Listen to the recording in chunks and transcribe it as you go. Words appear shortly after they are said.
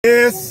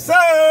Yes,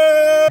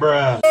 sir.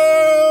 Bruh.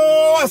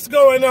 Oh, what's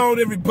going on,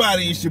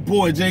 everybody? It's your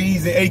boy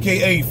Eazy,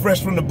 aka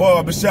Fresh from the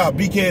Barbershop,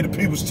 BK the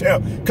People's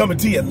Champ, coming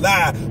to you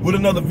live with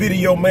another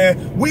video,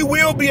 man. We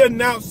will be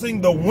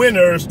announcing the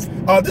winners.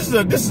 This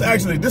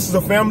is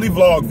a family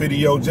vlog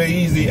video,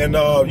 Eazy, and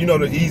you know,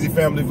 the Eazy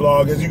family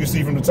vlog, as you can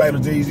see from the title,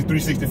 Eazy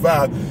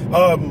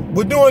 365.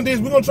 We're doing these.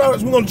 We're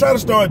gonna try to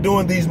start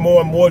doing these more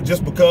and more,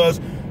 just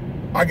because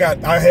I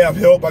have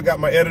help. I got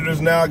my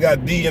editors now. I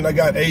got D and I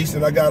got Ace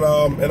and I got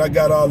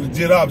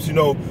Legit Ops, you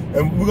know.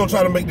 And we're gonna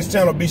try to make this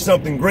channel be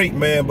something great,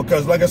 man.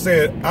 Because like I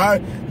said,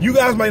 you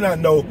guys may not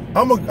know,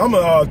 I'm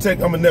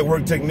a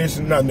network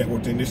technician, not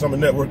network technician. I'm a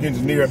network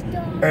engineer.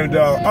 And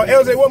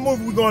LJ, what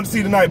movie we going to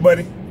see tonight,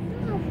 buddy?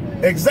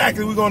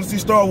 Exactly, we're going to see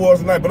Star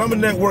Wars tonight, but I'm a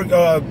network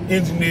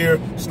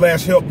engineer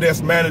slash help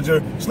desk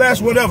manager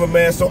slash whatever,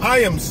 man. So I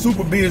am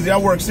super busy. I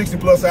work 60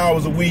 plus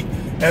hours a week,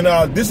 and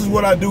this is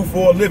what I do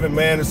for a living,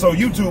 man. And so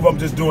YouTube, I'm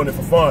just doing it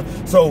for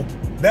fun. So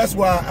that's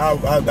why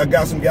I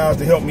got some guys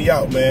to help me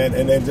out, man,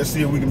 and then just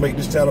see if we can make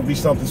this channel be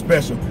something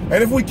special.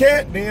 And if we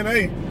can't, then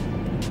hey,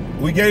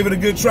 we gave it a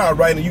good try,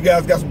 right? And you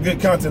guys got some good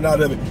content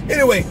out of it.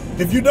 Anyway,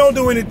 if you don't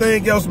do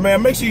anything else,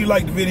 man, make sure you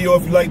like the video.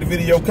 If you like the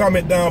video,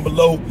 comment down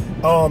below.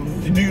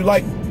 Do you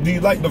like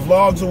the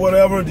vlogs or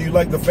whatever? Do you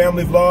like the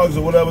family vlogs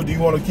or whatever? Do you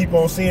want to keep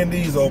on seeing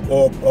these or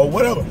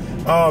whatever?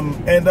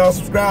 And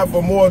subscribe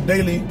for more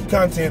daily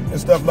content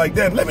and stuff like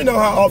that. Let me know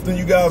how often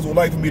you guys would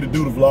like for me to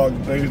do the vlogs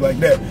and things like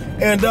that.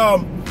 And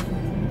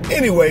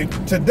anyway,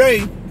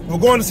 today we're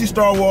going to see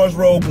Star Wars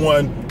Rogue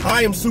One.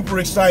 I am super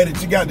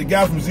excited. You got the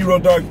guy from Zero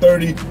Dark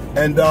 30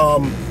 and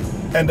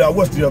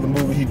what's the other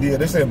movie he did?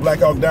 They said Black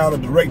Hawk Down, the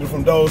director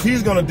from those.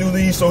 He's gonna do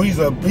these, so he's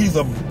an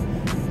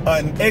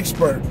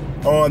expert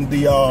on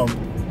the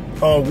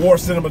war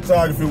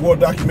cinematography, war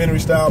documentary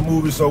style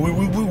movies. So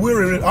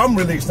I'm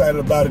really excited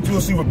about it. You'll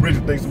see what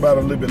Bridget thinks about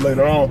it a little bit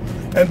later on.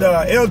 And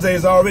LJ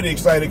is already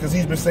excited because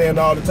he's been saying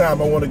all the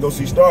time, I want to go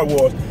see Star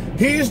Wars.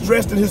 He's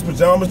dressed in his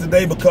pajamas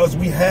today because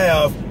we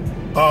have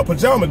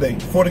pajama day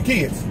for the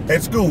kids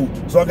at school.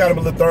 So I got him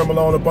a little thermal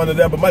on up under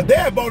there. But my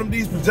dad bought him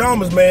these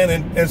pajamas, man,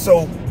 and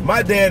so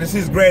my dad is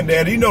his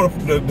granddad. You know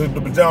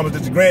the pajamas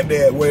that your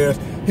granddad wears.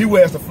 He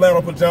wears the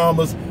flannel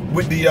pajamas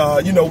with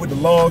the you know, with the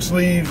long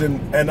sleeves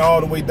and all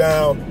the way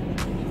down.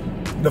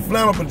 The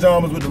flannel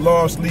pajamas with the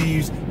long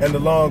sleeves and the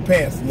long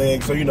pants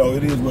legs. So you know,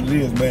 it is what it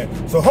is,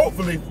 man. So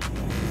hopefully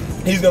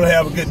he's gonna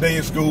have a good day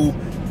at school.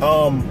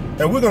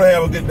 And we're gonna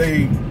have a good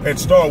day at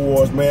Star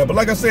Wars, man. But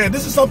like I said,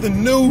 this is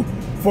something new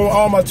for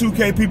all my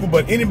 2K people,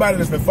 but anybody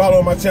that's been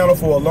following my channel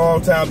for a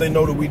long time, they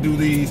know that we do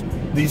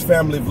these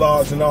family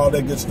vlogs and all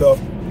that good stuff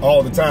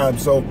all the time.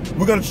 So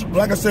we're gonna,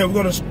 like I said, we're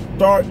gonna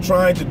start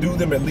trying to do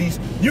them at least.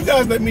 You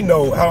guys let me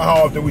know how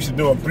often we should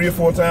do them, 3 or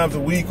 4 times a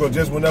week, or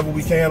just whenever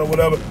we can or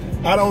whatever.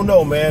 I don't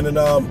know, man. And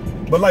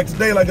but like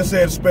today, like I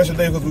said, it's a special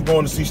day because we're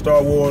going to see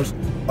Star Wars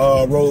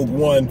Rogue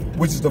One,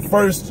 which is the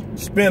first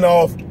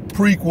spin-off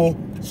prequel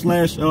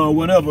slash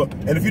whatever.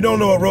 And if you don't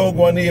know what Rogue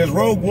One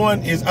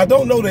is, I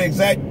don't know the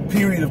exact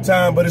period of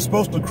time, but it's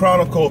supposed to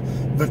chronicle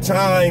the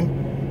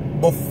time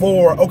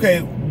before, okay,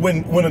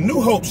 when A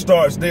New Hope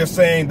starts, they're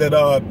saying that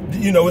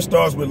you know, it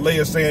starts with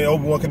Leia saying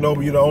Obi-Wan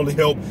Kenobi, you're the only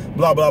help,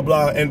 blah blah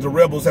blah, and the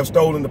rebels have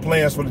stolen the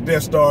plans for the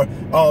Death Star,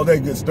 all that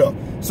good stuff.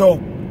 So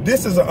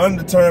this is an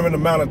undetermined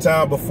amount of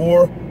time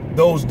before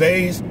those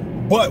days,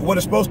 but what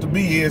it's supposed to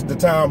be is the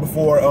time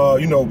before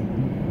you know,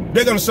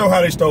 they're going to show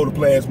how they stole the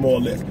plans, more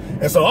or less.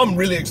 And so I'm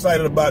really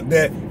excited about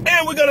that.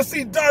 And we're going to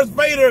see Darth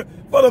Vader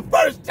for the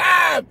first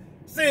time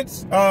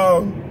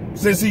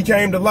since he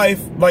came to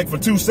life, like for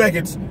 2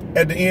 seconds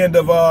at the end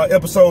of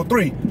episode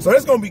 3. So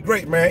that's going to be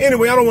great, man.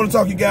 Anyway, I don't want to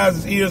talk you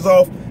guys' ears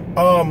off.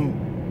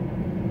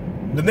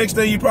 The next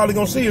thing you're probably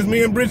going to see is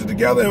me and Bridget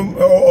together,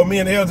 or me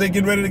and LJ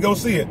getting ready to go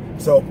see it.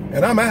 So,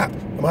 and I'm out.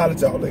 I'm out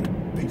of y'all later.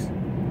 Peace.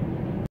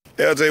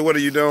 LJ, what are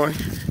you doing?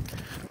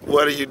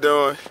 What are you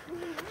doing?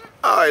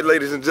 All right,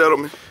 ladies and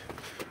gentlemen,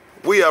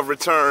 we have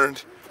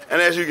returned,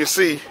 and as you can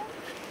see,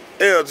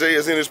 LJ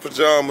is in his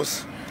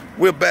pajamas.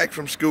 We're back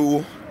from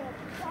school.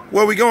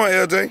 Where we going,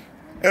 LJ?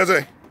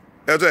 LJ,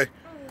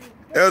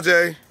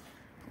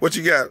 what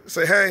you got?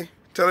 Say hey.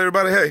 Tell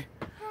everybody hey.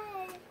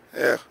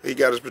 Yeah, he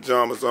got his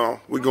pajamas on.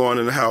 We're going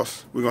in the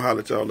house. We're gonna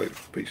holler at y'all later.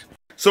 Peace.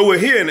 So we're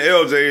here in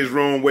LJ's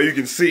room where you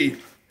can see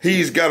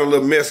he's got a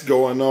little mess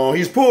going on.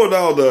 He's pulled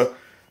all the,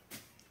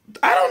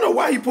 I don't know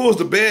why he pulls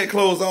the bed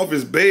clothes off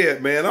his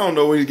bed, man. I don't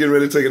know when he's getting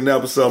ready to take a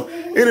nap or something.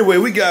 Anyway,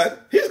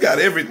 he's got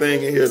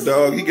everything in here,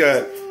 dog.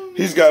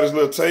 He's got his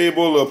little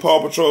table, little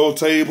Paw Patrol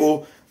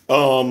table.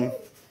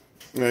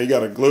 You know, he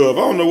got a glove.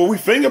 I don't know, we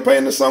finger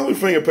painting or something? We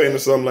finger painting or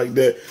something like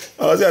that.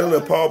 He's got a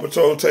little Paw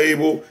Patrol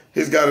table.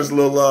 He's got his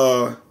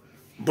little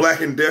Black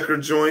 & Decker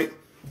joint.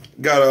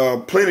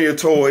 Got plenty of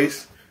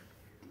toys.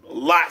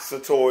 Lots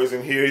of toys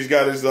in here. He's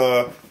got his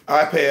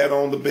iPad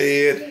on the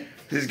bed.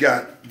 He's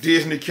got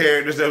Disney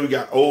characters there. We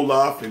got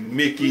Olaf and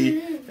Mickey,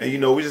 and you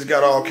know, we just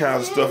got all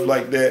kinds of stuff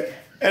like that.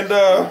 And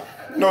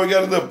you know, he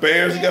got his little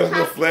bears. He got his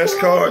little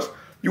flashcards.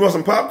 You want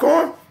some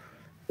popcorn?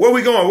 Where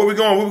we going? Where we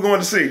going? What we going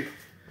to see?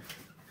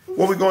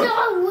 Where we going?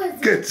 Star Wars.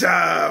 Good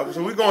job.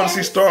 So we're going to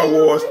see Star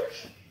Wars,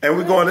 and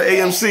we're going to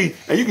AMC.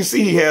 And you can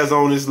see he has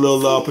on his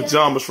little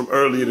pajamas from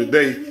earlier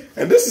today.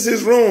 And this is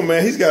his room,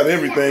 man. He's got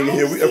everything in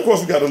here. Of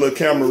course, we got a little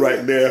camera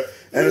right there.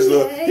 And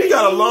he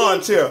got a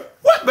lawn chair.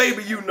 What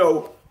baby you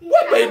know?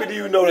 What baby do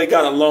you know they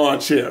got a lawn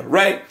chair,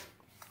 right?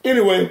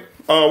 Anyway,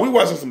 we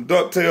watching some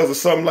DuckTales or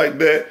something like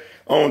that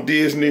on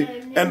Disney.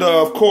 And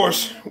of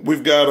course,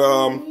 we've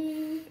got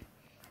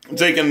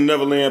Jake and the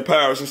Neverland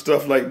Pirates and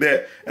stuff like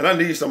that. And I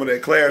need some of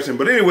that clarity.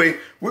 But anyway,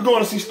 we're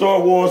going to see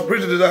Star Wars.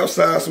 Bridget is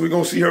outside, so we're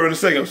going to see her in a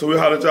second. So we'll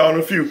holler at y'all in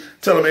a few.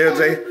 Tell them,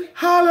 LJ,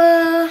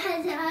 holla.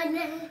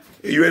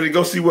 You ready to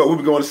go see what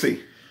we're going to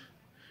see?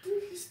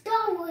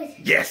 Star Wars.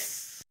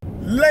 Yes.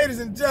 Ladies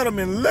and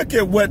gentlemen, look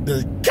at what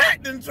the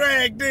cat done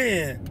dragged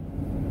in.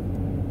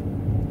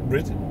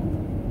 Bridget?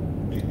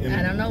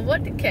 I don't know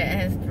what the cat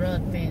has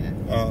drugged in.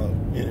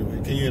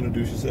 Anyway, can you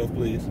introduce yourself,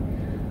 please?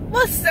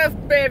 What's up,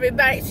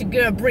 everybody? It's your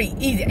girl, Bree,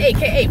 Eazy,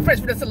 a.k.a. Fresh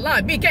from the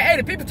Salon, BKA,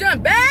 the people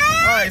jump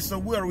back. All right, so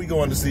where are we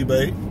going to see,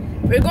 babe?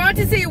 We're going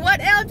to see what,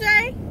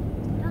 LJ?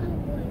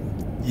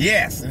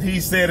 Yes, and he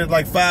said it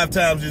like 5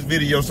 times in this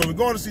video. So we're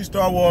going to see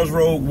Star Wars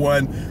Rogue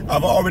One.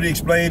 I've already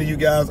explained to you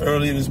guys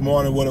earlier this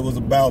morning what it was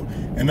about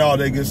and all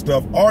that good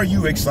stuff. Are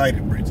you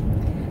excited, Bridget?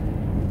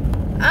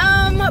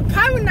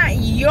 Probably not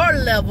your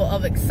level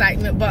of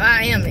excitement, but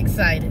I am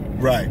excited.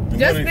 Right.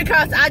 Just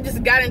because I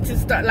just got into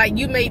like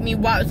you made me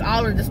watch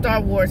all of the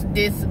Star Wars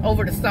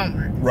over the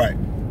summer. Right.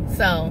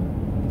 So,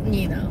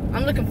 you know,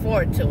 I'm looking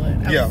forward to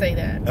it. I would say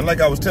that. And like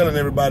I was telling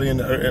everybody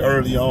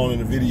early on in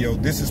the video,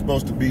 this is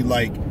supposed to be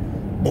like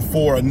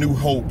before A New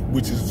Hope,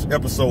 which is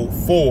episode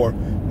 4,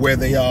 where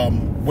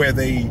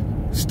they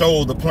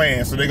stole the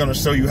plans. So they're gonna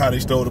show you how they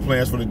stole the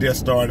plans for the Death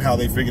Star and how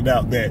they figured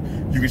out that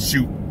you could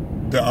shoot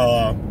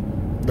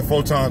the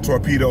photon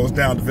torpedoes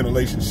down the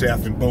ventilation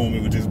shaft and boom,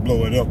 it would just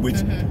blow it up, which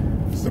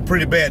is a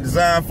pretty bad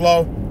design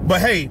flaw.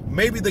 But hey,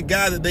 maybe the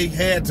guy that they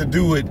had to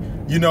do it,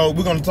 you know,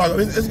 we're gonna talk.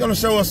 It's gonna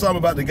show us something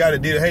about the guy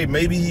that did it. Hey,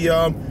 maybe he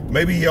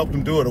helped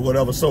him do it or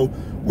whatever. So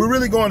we're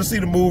really going to see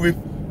the movie.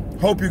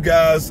 Hope you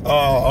guys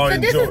are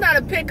enjoying. So this is not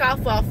a pick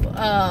off of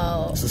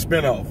it's a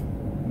spinoff,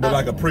 but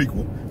like a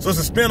prequel. So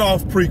it's a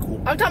spinoff prequel.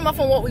 I'm talking about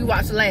from what we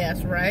watched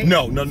last, right?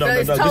 No.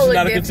 Totally this is not a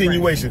different.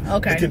 continuation.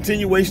 Okay. The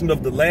continuation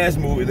of the last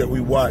movie that we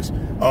watched,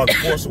 The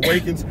Force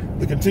Awakens,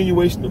 the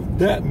continuation of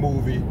that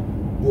movie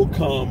will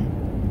come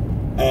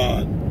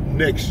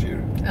next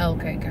year.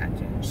 Okay,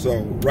 gotcha. So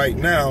right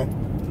now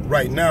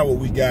what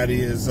we got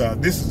is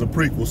this is a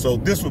prequel. So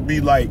this would be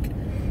like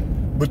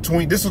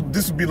this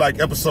would be like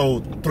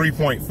episode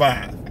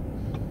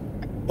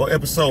 3.5 or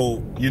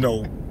episode, you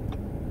know,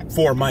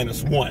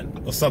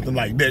 4-1 or something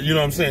like that. You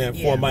know what I'm saying?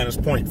 Yeah. 4 minus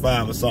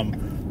 0.5 or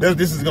something.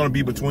 This is going to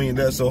be between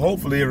that. So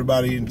hopefully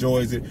everybody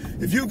enjoys it.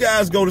 If you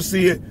guys go to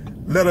see it,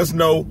 let us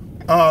know.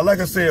 Like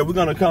I said, we're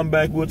going to come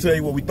back. We'll tell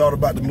you what we thought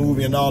about the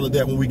movie and all of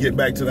that when we get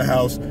back to the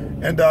house.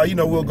 And, you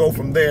know, we'll go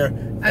from there.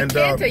 I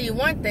can tell you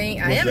one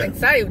thing. I am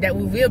excited that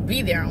we will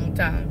be there on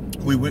time.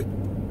 We will.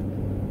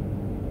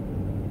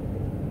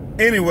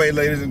 Anyway,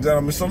 ladies and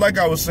gentlemen, so like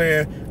I was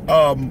saying,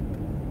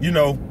 you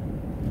know,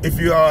 if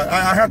you are,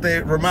 I have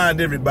to remind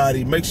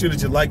everybody, make sure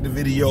that you like the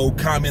video,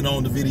 comment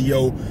on the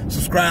video,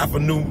 subscribe for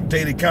new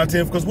daily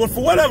content, because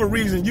for whatever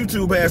reason,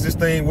 YouTube has this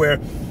thing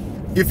where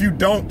if you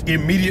don't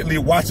immediately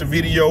watch a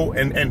video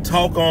and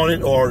talk on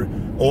it or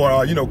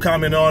you know,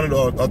 comment on it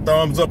or a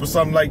thumbs up or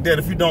something like that,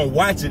 if you don't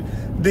watch it,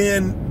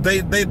 then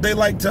they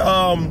like to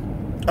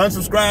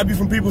unsubscribe you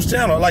from people's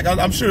channel. Like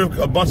I'm sure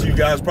a bunch of you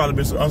guys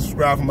probably been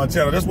unsubscribed from my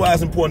channel. That's why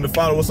it's important to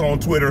follow us on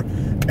Twitter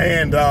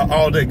and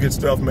all that good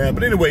stuff, man.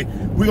 But anyway,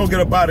 we're gonna get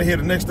up out of here.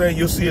 The next thing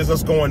you'll see is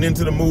us going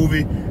into the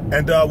movie,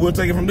 and we'll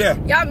take it from there.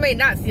 Y'all may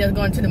not see us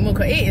going to the movie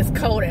because it is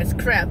cold as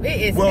crap.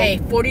 It is a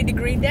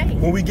 40-degree day.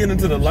 When we get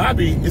into the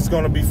lobby, it's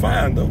gonna be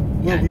fine though.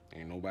 Yeah.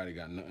 Ain't nobody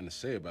got nothing to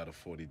say about a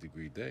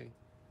 40-degree day.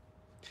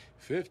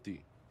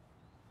 50,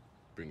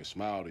 bring a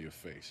smile to your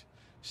face.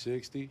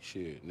 60,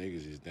 shit,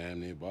 niggas is damn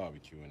near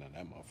barbecuing on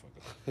that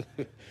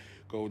motherfucker.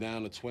 Go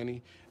down to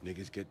 20,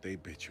 niggas get they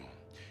bitch on.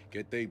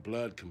 Get they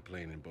blood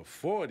complaining. But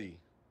 40,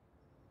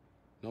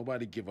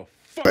 nobody give a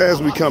fuck.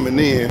 As we coming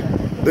in,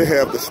 they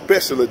have the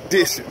special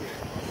edition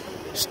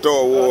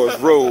Star Wars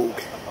Rogue.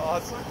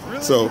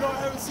 So,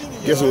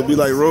 guess it would be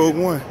like Rogue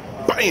One.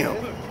 Bam!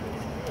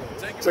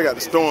 Check out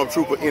the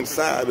Stormtrooper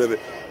inside of it.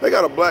 They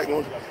got a black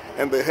one,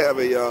 and they have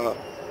a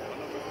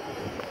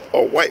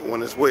white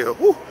one as well.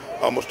 Whew.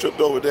 Almost tripped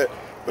over that,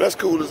 but that's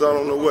cool as I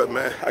don't know what,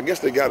 man. I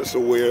guess they got it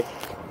so where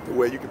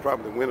you can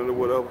probably win it or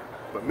whatever.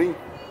 But me,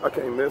 I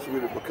can't mess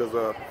with it because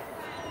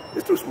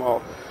it's too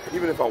small.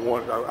 Even if I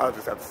want it, I'll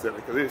just have to sell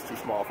it because it is too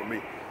small for me.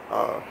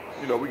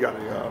 You know, we got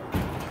a,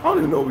 I don't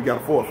even know if we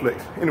got a 4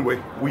 flex.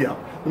 Anyway, we out.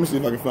 Let me see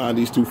if I can find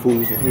these two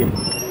fools in here.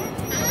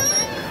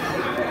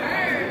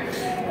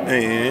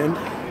 And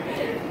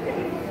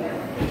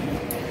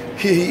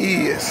here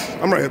he is.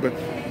 I'm right here,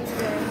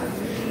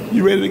 man.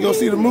 You ready to go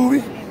see the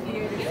movie?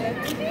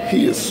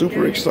 He is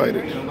super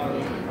excited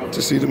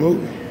to see the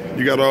movie.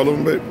 You got all of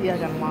them, baby? Yeah, I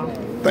got them all.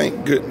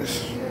 Thank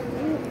goodness.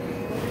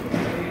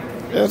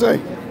 LJ,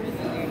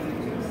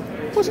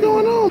 What's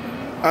going on?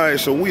 All right,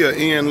 so we are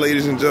in,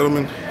 ladies and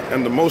gentlemen,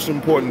 and the most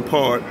important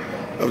part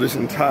of this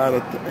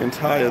entire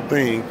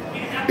thing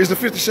is the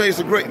 50 Shades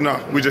of Grey.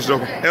 No, we just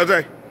joking.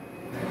 LJ,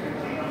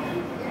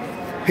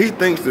 he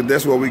thinks that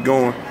that's where we're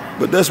going,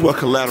 but that's where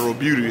Collateral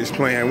Beauty is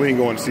playing. We ain't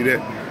going to see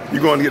that. You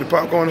going to get the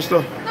popcorn and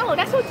stuff? No,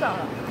 that's your job.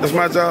 That's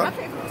my job? I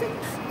paid for the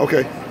tickets.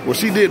 Okay, well,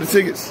 she did the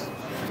tickets.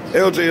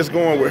 LJ is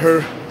going with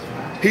her.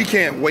 He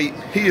can't wait.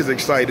 He is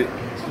excited.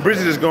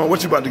 Bridget is going.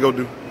 What you about to go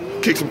do?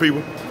 Kick some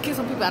people? Kick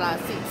some people out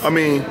of our seats. I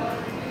mean...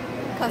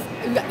 Because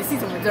we got the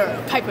seats on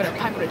reserve. Pipe it up,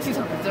 seats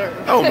on reserve.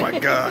 Oh my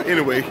God.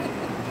 Anyway,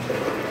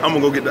 I'm gonna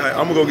go get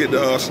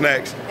the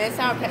snacks. And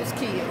Sour Patch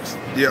Kids.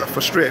 Yeah,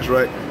 for stretch,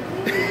 right?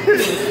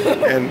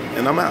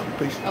 and I'm out.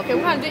 Peace. Okay,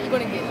 what kind of drink you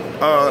gonna get?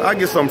 I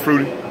get something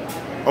fruity.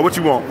 Or what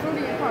you want?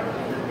 Fruity and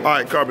carbonated. All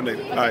right,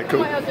 carbonated. All right,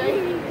 cool. Come on,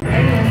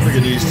 LJ. Look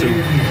at these two.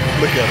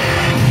 Look at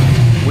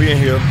them. We in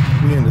here.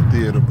 We in the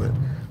theater, but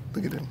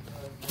look at them.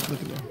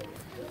 Look at them.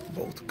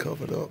 Both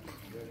covered up.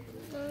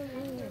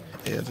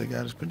 LJ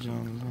got his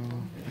pajamas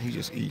on. He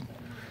just eating.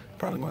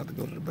 Probably gonna have to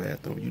go to the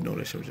bathroom. You know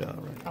that's your job,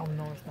 right? Oh,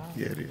 no, it's not.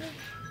 Yeah, it is.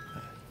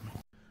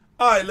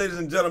 All right, ladies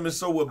and gentlemen.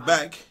 So we're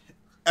back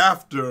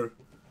after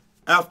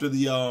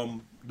the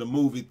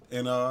movie,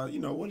 and you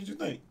know, what did you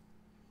think?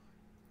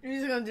 You're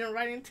just gonna jump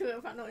right into it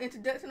without no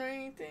introduction or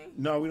anything?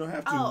 No, we don't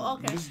have to. Oh,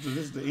 okay. This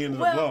is the end of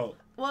the vlog.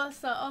 Well,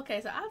 so I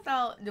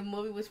thought the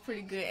movie was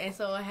pretty good, and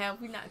so have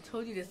we not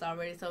told you this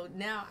already? So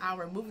now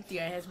our movie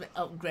theater has been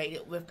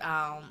upgraded with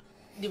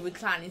the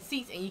reclining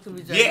seats, and you can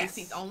reserve your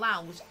seats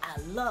online, which I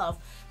love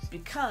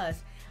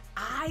because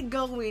I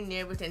go in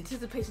there with the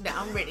anticipation that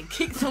I'm ready to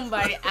kick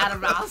somebody out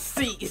of our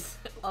seats.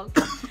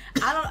 Okay,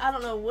 I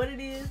don't know what it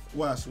is.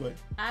 Why, Sway?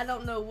 I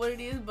don't know what it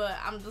is, but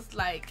I'm just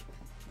like.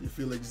 You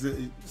feel like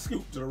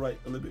scoop to the right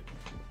a little bit.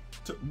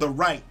 To the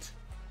right.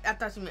 I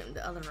thought you meant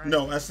the other right.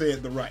 No, I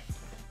said the right.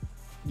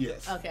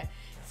 Yes. Okay.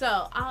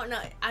 So I don't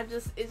know.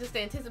 It's just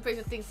the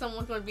anticipation thing.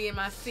 Someone's gonna be in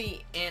my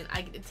seat, and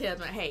I get to tell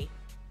them, hey,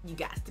 you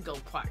got to go,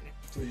 partner.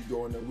 So you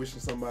go in there wishing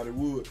somebody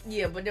would.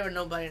 Yeah, but there were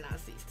nobody in our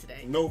seats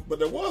today. No, but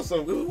there was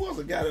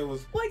a guy that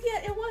was. Well,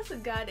 yeah, it was a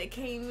guy that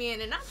came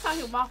in, and I saw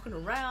him walking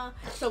around.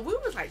 So we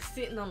was like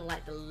sitting on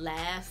like the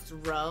last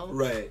row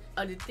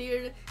of the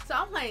theater. So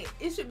I'm like,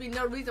 it should be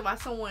no reason why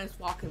someone is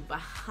walking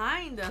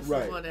behind us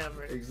or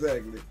whatever.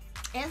 Exactly.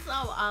 And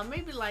so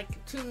maybe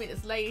like 2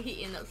 minutes later,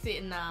 he ended up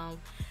sitting behind.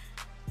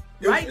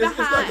 It's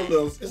like a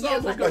little. It's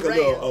almost like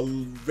a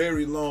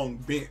very long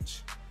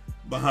bench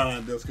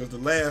behind us, because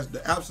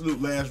the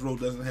absolute last row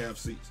doesn't have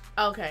seats.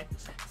 Okay,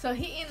 so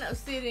he ended up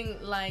sitting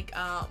like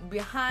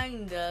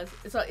behind us.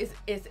 So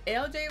it's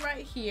LJ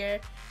right here,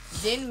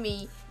 then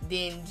me,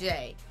 then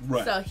Jay.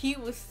 Right. So he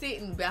was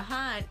sitting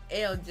behind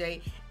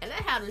LJ, and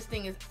that's how this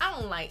thing is. I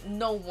don't like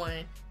no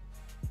one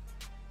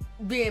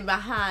being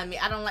behind me.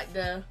 I don't like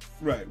the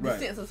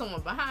sense of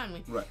someone behind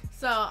me. Right.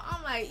 So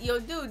I'm like, yo,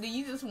 dude, do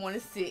you just want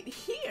to sit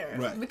here?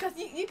 Right. Because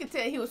you could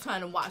tell he was trying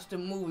to watch the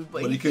movie,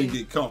 but he couldn't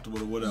get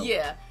comfortable or whatever.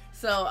 Yeah.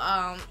 So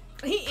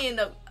he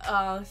ended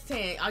up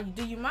saying,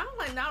 do you mind? I'm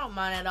like, no, I don't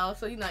mind at all.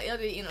 So, you know,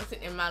 LJ ended up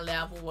sitting in my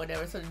lap or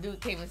whatever. So the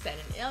dude came and sat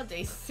in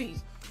LJ's seat.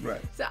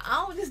 Right. So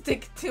I was just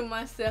thinking to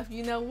myself,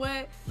 you know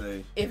what?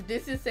 Hey, if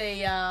this is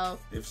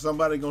if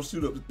somebody gonna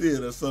shoot up the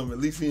theater or something, at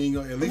least he ain't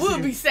gonna. We'll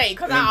be safe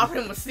because I offered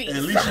him a seat.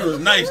 At least he was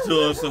nice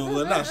to us,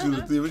 so not shoot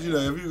the theater. But you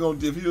know,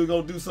 if he was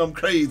gonna do something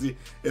crazy,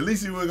 at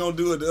least he was gonna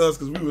do it to us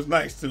because we was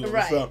nice to him.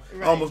 Right. So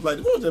almost like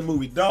what was that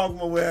movie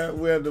Dogma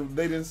where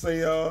they didn't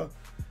say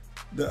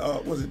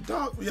was it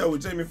Dog? Yeah,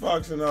 with Jamie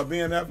Foxx and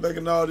Ben Affleck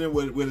and all them,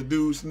 where the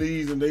dude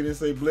sneezed and they didn't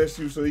say bless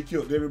you, so he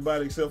killed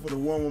everybody except for the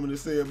one woman that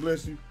said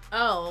bless you.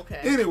 Oh, okay.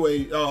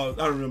 Anyway, I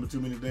don't remember too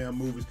many damn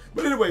movies.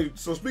 But anyway,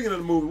 so speaking of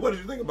the movie, what did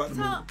you think about the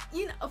movie?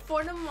 You know,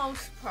 for the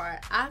most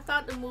part, I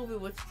thought the movie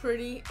was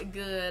pretty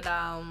good.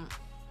 I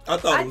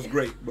thought it was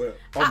great, but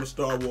on the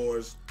Star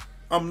Wars,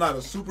 I'm not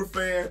a super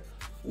fan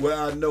where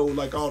I know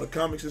like all the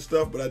comics and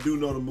stuff, but I do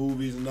know the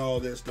movies and all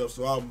that stuff,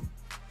 so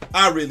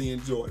I really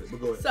enjoyed it.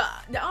 But go ahead. So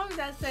the only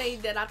thing I say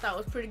that I thought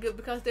was pretty good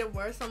because there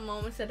were some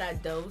moments that I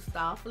dozed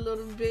off a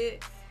little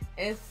bit,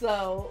 and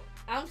so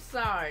I'm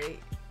sorry.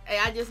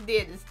 I just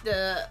did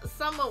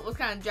some of it was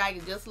kind of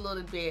dragging just a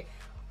little bit,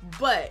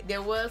 but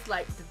there was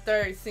like the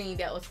third scene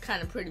that was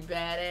kind of pretty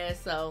badass,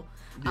 so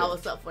I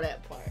was up for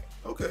that part.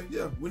 Okay,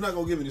 yeah, we're not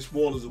gonna give any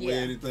spoilers away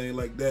or anything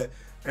like that.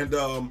 And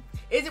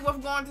is it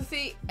worth going to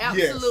see?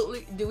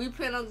 Absolutely. Yes. Do we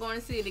plan on going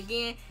to see it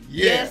again?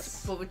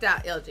 Yes, but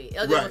without LJ.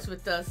 LJ was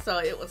with us, so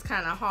it was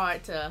kind of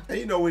hard to. And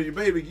you know when your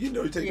baby, you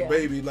take the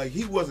baby, like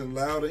he wasn't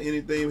loud or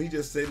anything. He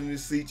just sat in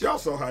his seat. Y'all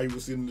saw how he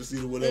was sitting in the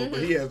seat or whatever. But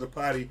he has to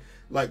potty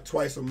like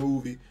twice a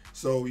movie,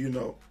 so you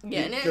know.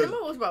 Yeah, and the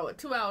movie was about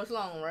 2 hours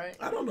long, right?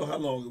 I don't know how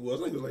long it was.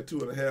 I think it was like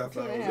 2.5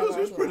 hours. It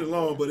was pretty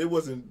long, but it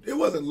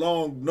wasn't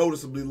long,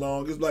 noticeably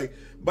long. It's like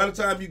by the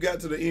time you got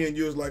to the end,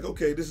 you was like,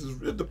 okay,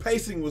 the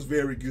pacing was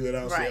very good.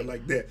 I'll say it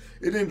like that.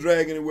 It didn't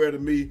drag anywhere to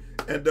me,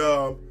 and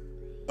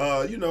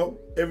you know,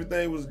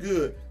 everything was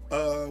good.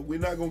 We're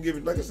not gonna give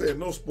it, like I said,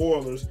 no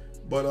spoilers,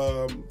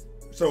 but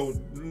So,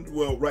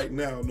 well, right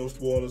now, no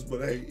spoilers,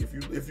 but hey,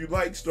 if you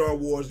like Star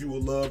Wars, you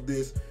will love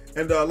this.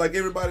 And like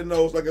everybody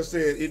knows, like I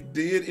said, it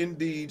did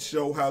indeed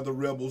show how the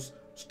rebels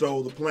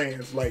stole the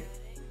plans. Like,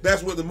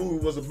 that's what the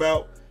movie was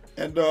about.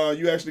 And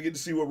you actually get to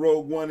see what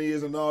Rogue One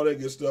is and all that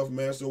good stuff,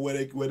 man. So where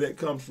that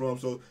comes from.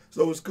 So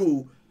it's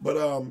cool. But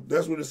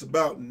that's what it's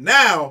about.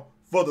 Now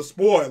for the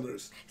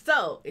spoilers.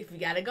 So if you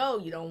gotta go,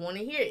 you don't want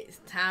to hear it. It's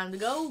time to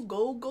go.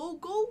 Go, go,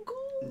 go,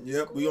 go.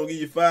 Yep, we're gonna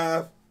give you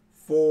 5,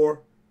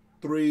 4,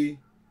 3,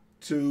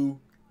 2,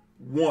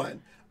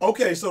 1.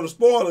 Okay, so the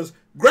spoilers.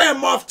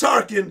 Grand Moff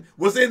Tarkin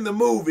was in the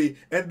movie,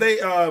 and they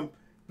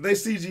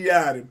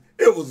CGI'd him.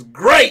 It was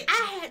great.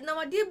 I had no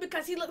idea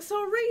because he looked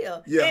so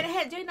real. Yeah. And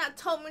had Jay not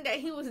told me that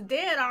he was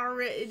dead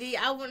already,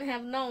 I wouldn't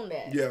have known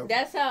that. Yeah.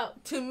 That's how,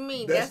 to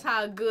me, that's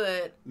how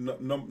good.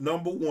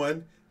 Number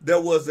one,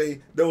 there was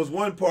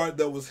one part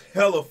that was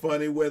hella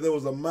funny where there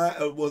was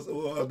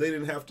they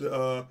didn't have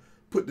to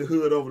put the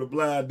hood over the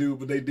blind dude,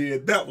 but they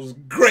did. That was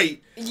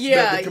great.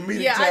 Yeah. The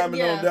comedic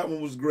timing on that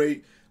one was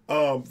great.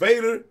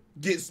 Vader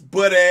gets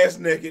butt ass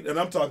naked, and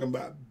I'm talking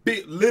about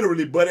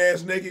literally butt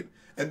ass naked.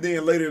 And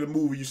then later in the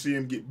movie, you see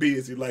him get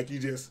busy, like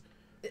his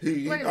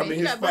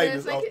fight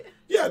is off.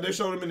 Yeah, they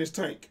showed him in his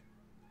tank,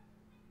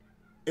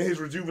 in his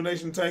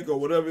rejuvenation tank or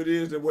whatever it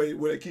is,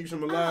 where it keeps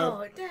him alive.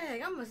 Oh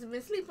dang! I must have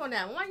been asleep on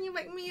that. Why didn't you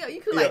wake me up?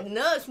 You could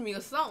nudge me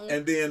or something.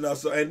 And then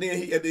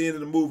he at the end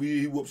of the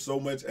movie, he whooped so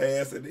much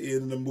ass at the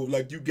end of the movie.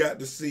 Like, you got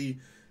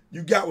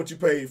what you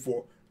paid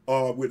for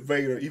with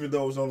Vader, even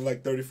though it was only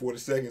like 30, 40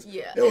 seconds.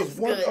 Yeah, there was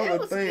one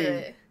other thing.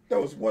 Good. There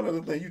was one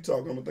other thing you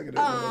talking. I'm thinking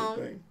that one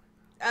other thing.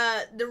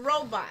 The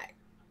robot.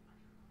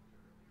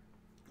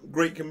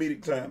 Great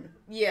comedic timing.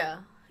 Yeah.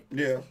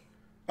 Yeah.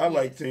 I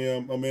liked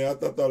him. I mean, I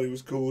thought he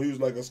was cool. He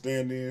was like a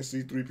stand-in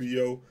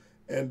C-3PO.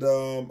 And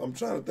I'm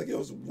trying to think. It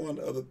was one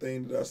other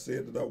thing that I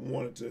said that I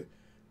wanted to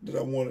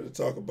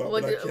talk about.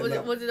 Was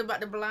it about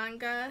the blind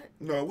guy?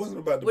 No, it wasn't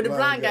about the blind guy. The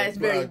blind guy is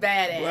very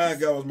badass. The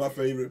blind guy was my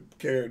favorite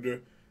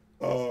character,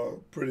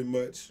 pretty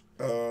much.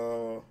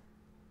 Trying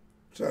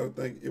to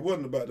think. It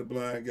wasn't about the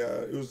blind guy.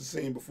 It was the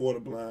scene before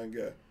the blind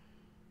guy.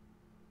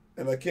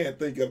 And I can't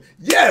think of.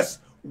 Yes!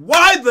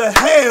 Why the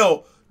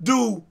hell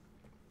do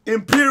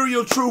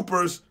Imperial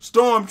troopers,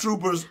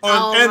 stormtroopers,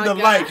 and the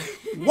like,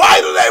 why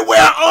do they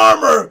wear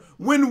armor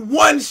when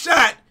one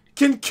shot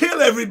can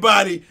kill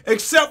everybody,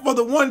 except for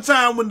the one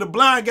time when the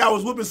blind guy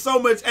was whooping so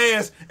much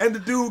ass and the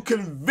dude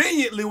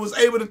conveniently was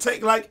able to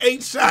take like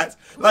 8 shots?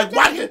 Like,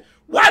 why even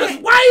wear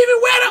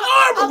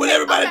the armor when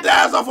everybody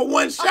dies off of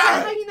one shot?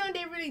 How you know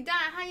they really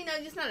died? How you know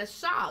it's not a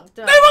shock,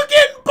 though? They were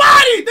getting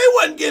bodied. They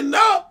wasn't getting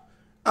up.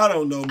 I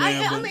don't know,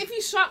 man. I mean, if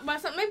you shocked by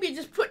something, maybe you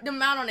just put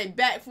them out on their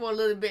back for a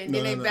little bit and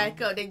then they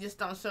back up. They just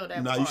don't show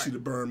that part. You see the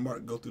burn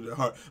mark go through their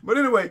heart. But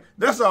anyway,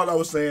 that's all I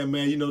was saying,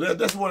 man. You know,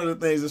 that's one of the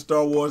things in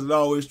Star Wars that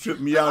always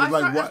tripped me out.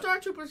 Are Star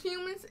Troopers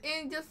humans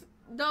in just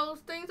those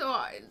things,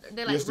 or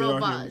they're like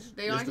robots?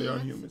 They are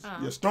humans.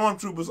 Yeah,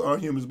 stormtroopers are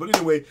humans. But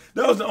anyway,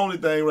 that was the only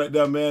thing right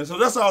there, man. So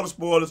that's all the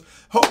spoilers.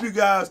 Hope you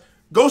guys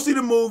go see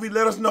the movie.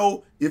 Let us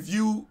know if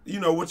you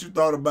know what you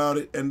thought about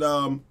it.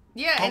 And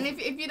yeah, and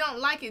if you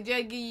don't like it,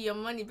 they'll give you your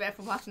money back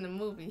for watching the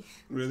movie.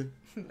 Really?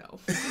 No.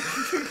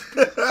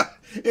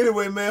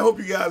 Anyway, man, hope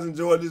you guys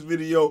enjoyed this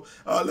video.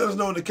 Let us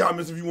know in the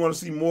comments if you want to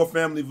see more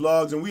family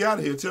vlogs, and we out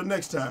of here. Till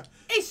next time.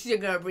 It's your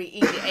girl,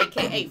 Eazy,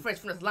 a.k.a. Fresh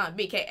from the Line,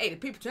 BK.A. the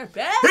People's Champ.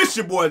 It's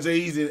your boy,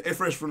 Eazy, and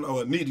Fresh from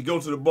need to go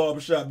to the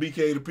barbershop,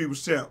 BK.A. the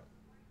People's Champ.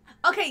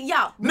 Okay,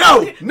 y'all. No.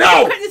 Wait a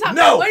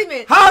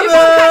minute. Holla!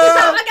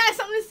 I got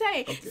something to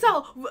say. Okay.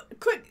 So,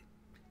 quick,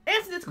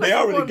 answer this question. They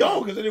already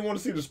gone because they didn't want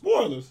to see the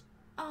spoilers.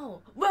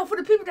 Oh, well, for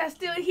the people that's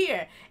still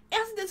here,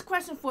 answer this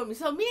question for me.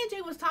 So me and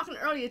Jay was talking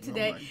earlier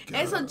today,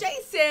 and so Jay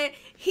said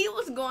he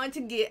was going to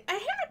get a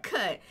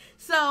haircut.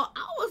 So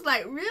I was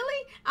like,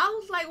 really? I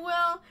was like,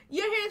 well,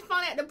 your hair is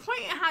finally at the point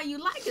in how you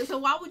like it, so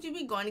why would you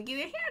be going to get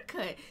a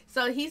haircut?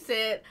 So he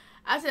said,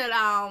 I said,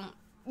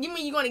 you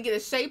mean you're going to get a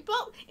shape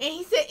up? And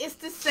he said, it's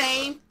the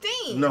same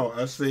thing. No,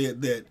 I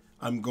said that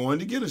I'm going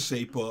to get a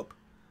shape up.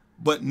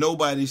 But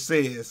nobody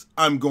says,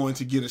 I'm going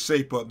to get a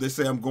shape up. They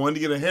say, I'm going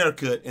to get a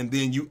haircut. And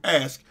then you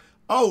ask,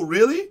 oh,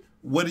 really?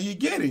 What are you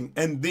getting?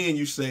 And then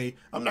you say,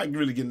 I'm not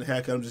really getting a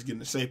haircut. I'm just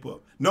getting a shape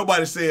up.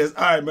 Nobody says,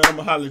 all right, man, I'm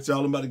going to holler at y'all.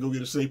 I'm about to go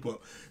get a shape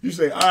up. You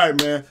say, all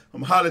right, man,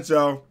 I'm going to holler at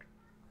y'all.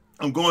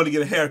 I'm going to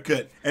get a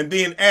haircut. And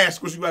then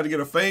ask, what, you about to get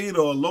a fade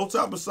or a low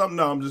top or something?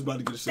 No, I'm just about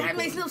to get a shape up. That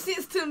makes no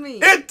sense to me.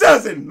 It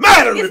doesn't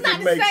matter if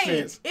it makes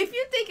sense. If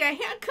you think a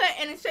haircut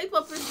and a shape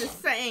up is the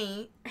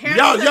same,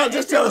 y'all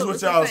just tell us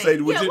what y'all say.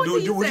 Would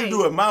you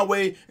do it my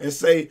way and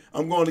say,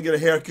 I'm going to get a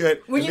haircut?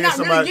 When you're not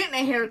really getting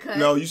a haircut.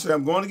 No, you say,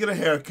 I'm going to get a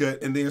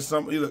haircut, and then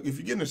look, if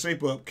you're getting a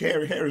shape up,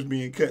 hair is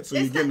being cut, so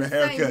you're getting a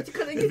haircut.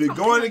 If you're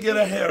going to get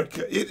a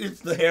haircut,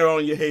 it's the hair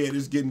on your head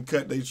is getting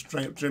cut. They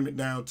trim it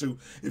down, too.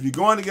 If you're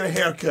going to get a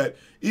haircut,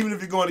 even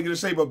if you're going to get a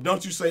shape up,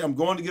 don't you say, I'm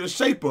going to get a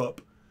shape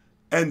up,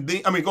 and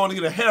then, going to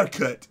get a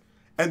haircut,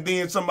 and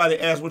then somebody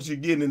asks what you're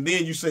getting, and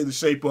then you say the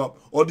shape up?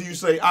 Or do you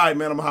say, all right,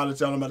 man, I'm going to holler at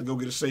y'all, I'm about to go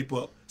get a shape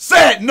up?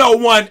 Said no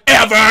one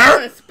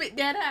ever. Spit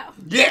that out.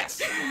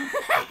 Yes.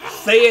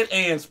 Say it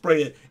and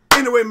spray it.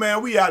 Anyway,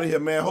 man, we out of here,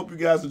 man. Hope you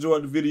guys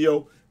enjoyed the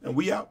video, and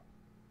we out.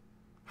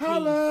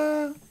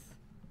 Holla.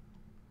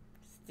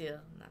 Still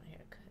not a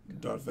haircut.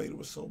 Darth Vader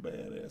was so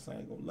badass, I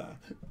ain't gonna lie.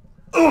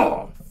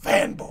 Oh,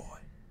 fanboy.